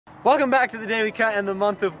Welcome back to the Daily Cut and the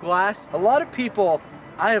month of glass. A lot of people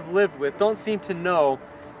I have lived with don't seem to know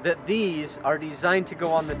that these are designed to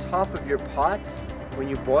go on the top of your pots when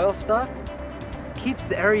you boil stuff. Keeps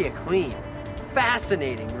the area clean.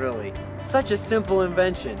 Fascinating, really. Such a simple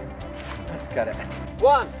invention. Let's cut it.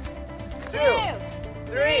 1, 2,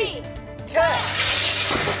 3, cut!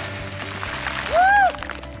 Woo!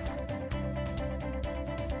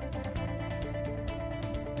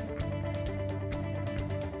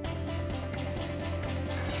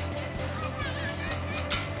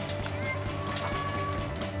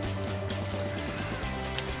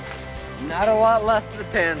 Not a lot left of the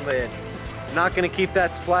pan lid. Not gonna keep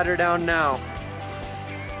that splatter down now.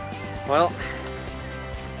 Well,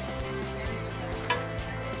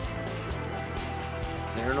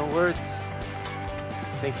 there are no words.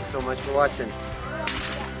 Thank you so much for watching.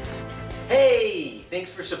 Hey!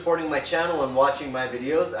 Thanks for supporting my channel and watching my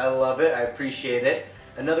videos. I love it. I appreciate it.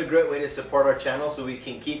 Another great way to support our channel so we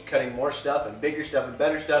can keep cutting more stuff and bigger stuff and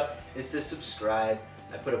better stuff is to subscribe.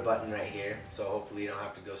 I put a button right here, so hopefully you don't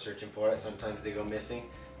have to go searching for it. Sometimes they go missing.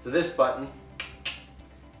 So this button,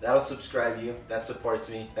 that'll subscribe you. That supports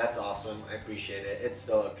me. That's awesome. I appreciate it. It's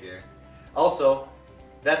still up here. Also,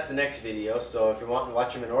 that's the next video, so if you want to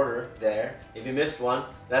watch them in order, there. If you missed one,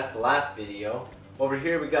 that's the last video. Over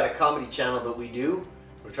here we got a comedy channel that we do.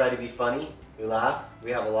 We try to be funny. We laugh.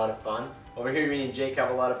 We have a lot of fun. Over here me and Jake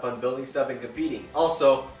have a lot of fun building stuff and competing.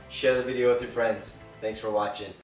 Also, share the video with your friends. Thanks for watching.